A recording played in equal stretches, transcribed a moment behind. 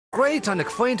great on a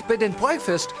quaint bed and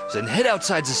breakfast, then head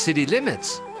outside the city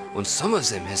limits. And some of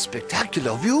them have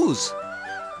spectacular views.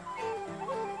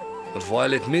 But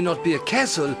while it may not be a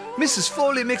castle, Mrs.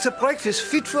 Foley makes a breakfast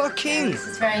fit for a king. This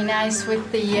is very nice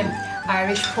with the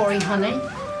Irish pouring honey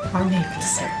or maple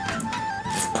syrup.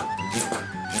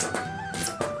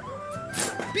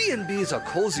 B&Bs are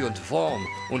cozy and warm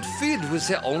and filled with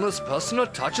their owner's personal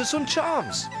touches and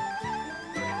charms.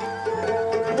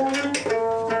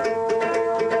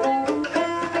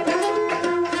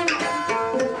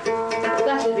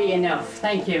 That'll be enough,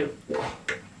 thank you.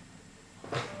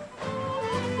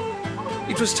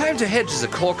 It was time to head to the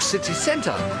Cork city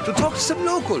centre to talk to some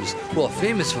locals who are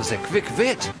famous for their quick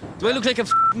wit. Do I look like a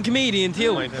f***ing comedian to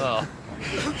you? Oh.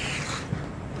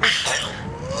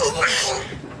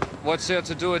 What's there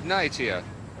to do at night here?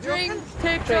 Drink,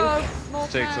 take drugs, smoke.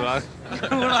 Take drugs.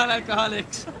 We're all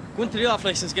alcoholics. Go into the off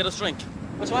license, get us drink.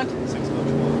 What you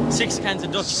want? 6 cans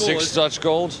of Dutch Gold. 6 Dutch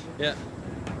Gold? Yeah.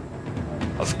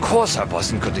 Of course I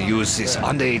wasn't going to use these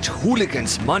underage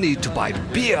hooligans' money to buy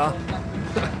beer.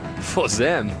 For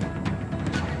them.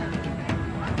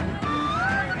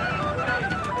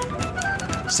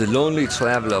 The lonely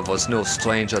traveler was no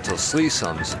stranger to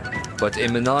threesomes, but a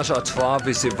ménage à trois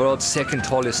with the world's second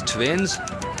tallest twins,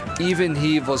 even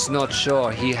he was not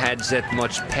sure he had that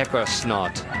much pecker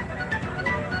snot.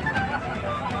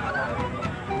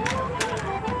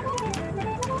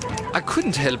 I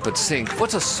couldn't help but think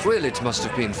what a thrill it must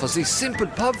have been for these simple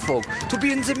pub folk to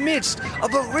be in the midst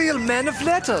of a real man of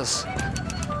letters.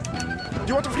 Do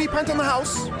you want a free pint on the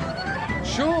house?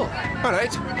 Sure. All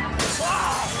right.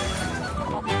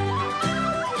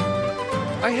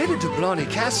 I headed to Blarney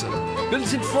Castle,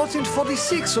 built in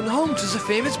 1446 and home to the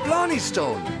famous Blarney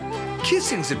Stone.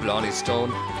 Kissing the Blarney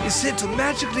Stone is said to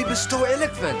magically bestow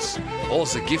eloquence, or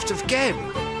the gift of gab.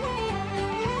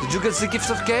 Did you get the gift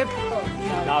of gab?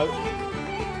 No.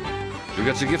 Did you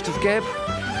get the gift of gab?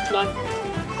 No.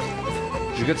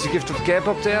 Did you get the gift of gab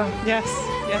up there? Yes,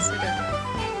 yes we did.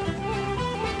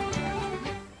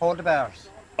 Hold the bears.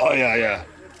 Oh, yeah.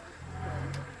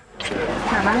 I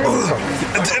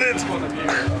did it!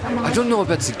 I don't know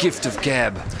about the gift of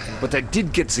gab, but I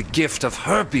did get the gift of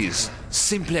herpes,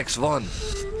 simplex 1.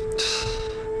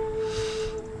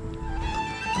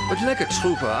 But like a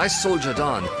trooper, I soldiered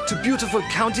on to beautiful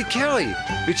County Kerry,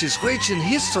 which is rich in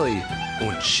history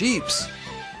and sheeps.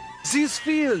 These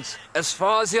fields, as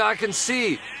far as the eye can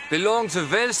see, belong to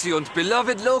wealthy and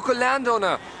beloved local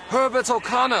landowner Herbert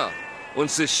O'Connor. And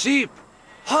the sheep,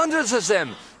 hundreds of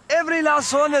them, every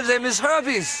last one of them is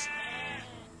Herbie's.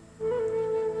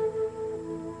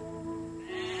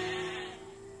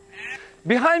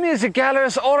 Behind me is the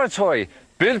Gallows Oratory.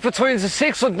 Built between the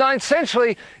 6th and 9th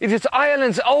century, it is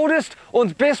Ireland's oldest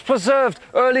and best preserved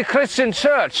early Christian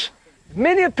church.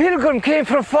 Many a pilgrim came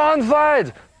from far and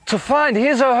wide to find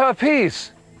his or her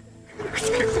peace.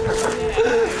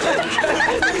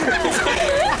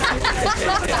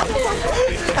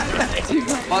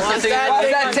 What's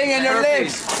that thing in your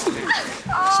legs?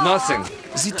 It's nothing.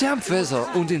 The damp weather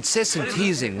and incessant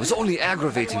teasing was only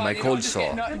aggravating my cold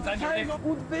sore.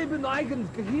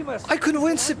 I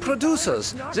convinced the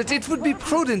producers that it would be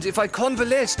prudent if I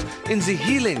convalesced in the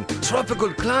healing,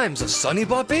 tropical climes of sunny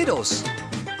Barbados.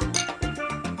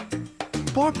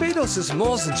 Barbados is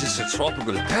more than just a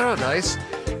tropical paradise.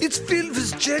 It's filled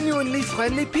with genuinely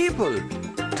friendly people,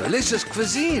 delicious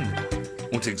cuisine,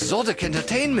 and exotic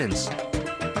entertainments.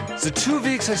 The 2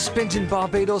 weeks I spent in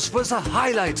Barbados was the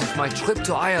highlight of my trip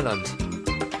to Ireland.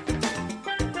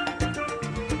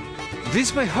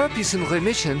 With my herpes in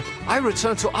remission, I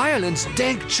returned to Ireland's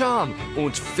dank charm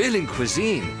and filling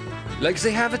cuisine, like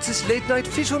they have at this late-night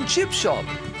fish and chip shop.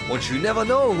 And you never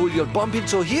know who you'll bump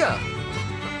into here.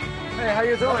 Hey, how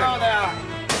you doing? Hello there.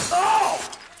 Oh!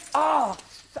 Oh!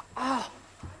 Oh!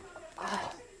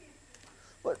 Oh!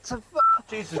 What the fuck?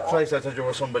 Jesus Christ, I thought you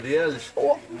were somebody else.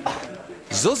 Oh.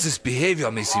 Though this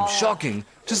behavior may seem shocking,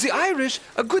 to the Irish,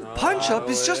 a good punch-up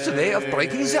is just a way of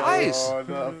breaking the ice.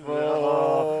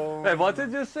 Hey, what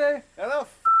did you say? Hello,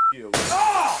 you.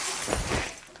 Oh!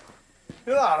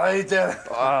 You're all right there.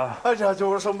 I thought you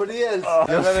were somebody else.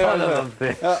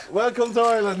 Welcome to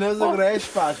Ireland. There's a great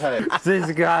spot here.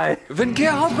 This guy. When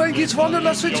Gerhard Reinke's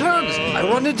Wanderlust returns, I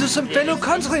run into some fellow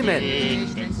countrymen.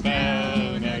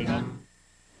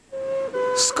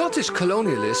 Scottish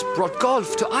colonialists brought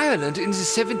golf to Ireland in the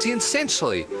 17th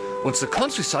century, once the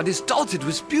countryside is dotted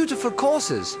with beautiful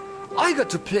courses. I got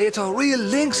to play at a real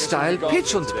link-style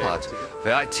pitch and putt,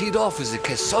 where I teed off with a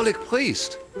Catholic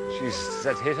priest. Jesus, does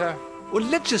that hit her? Well,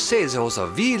 let's just say there was a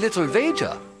wee little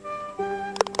wager.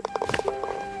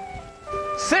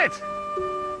 Sit!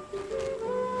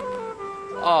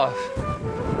 Oh.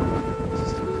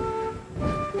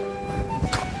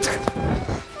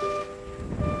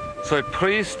 So a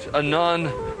priest, a nun,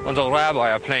 and a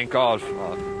rabbi are playing golf.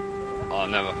 Oh, I'll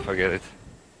never forget it.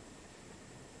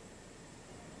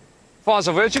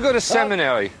 Father, where'd you go to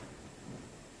seminary?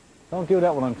 Don't do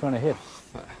that when I'm trying to hit.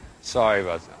 Sorry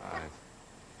about that.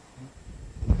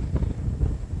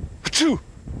 Achoo!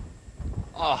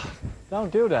 Oh, Don't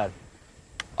do that.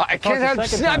 I can't help.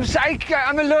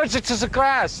 I'm allergic to the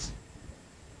grass.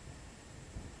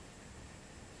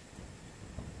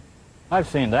 I've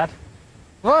seen that.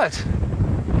 What?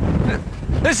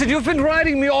 Listen, you've been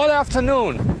riding me all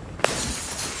afternoon.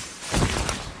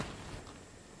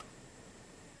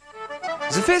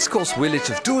 The West Coast village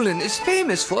of Doolin is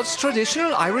famous for its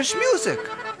traditional Irish music.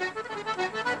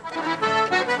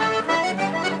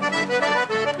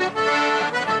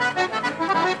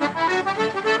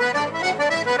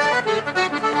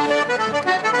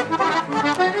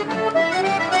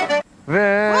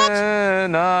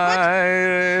 When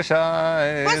Irish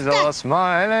eyes are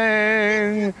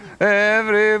smiling,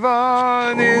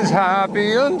 everyone is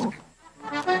happy and...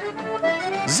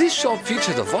 This shop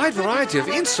featured a wide variety of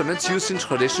instruments used in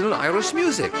traditional Irish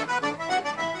music,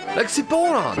 like the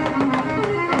bodhrán,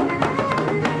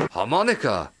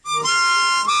 harmonica,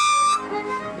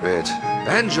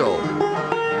 banjo,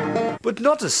 but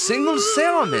not a single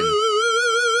theremin.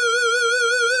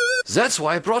 That's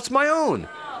why I brought my own,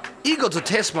 eager to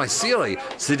test my theory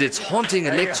that its haunting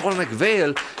electronic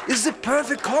veil is the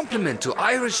perfect complement to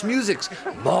Irish music's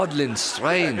maudlin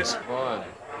strains. 1,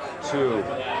 2,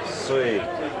 3,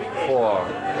 4.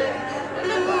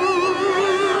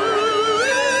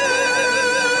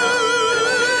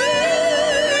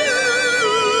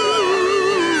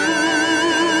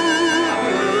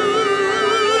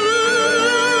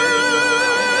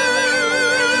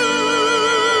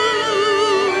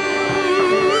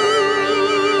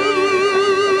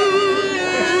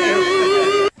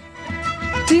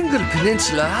 Dingle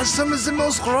Peninsula has some of the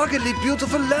most ruggedly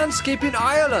beautiful landscape in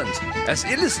Ireland, as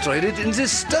illustrated in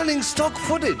this stunning stock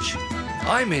footage.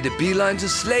 I made a beeline to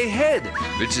Slea Head,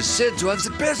 which is said to have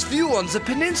the best view on the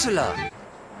peninsula.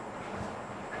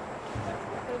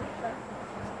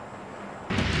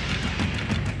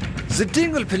 The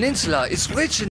Dingle Peninsula is rich in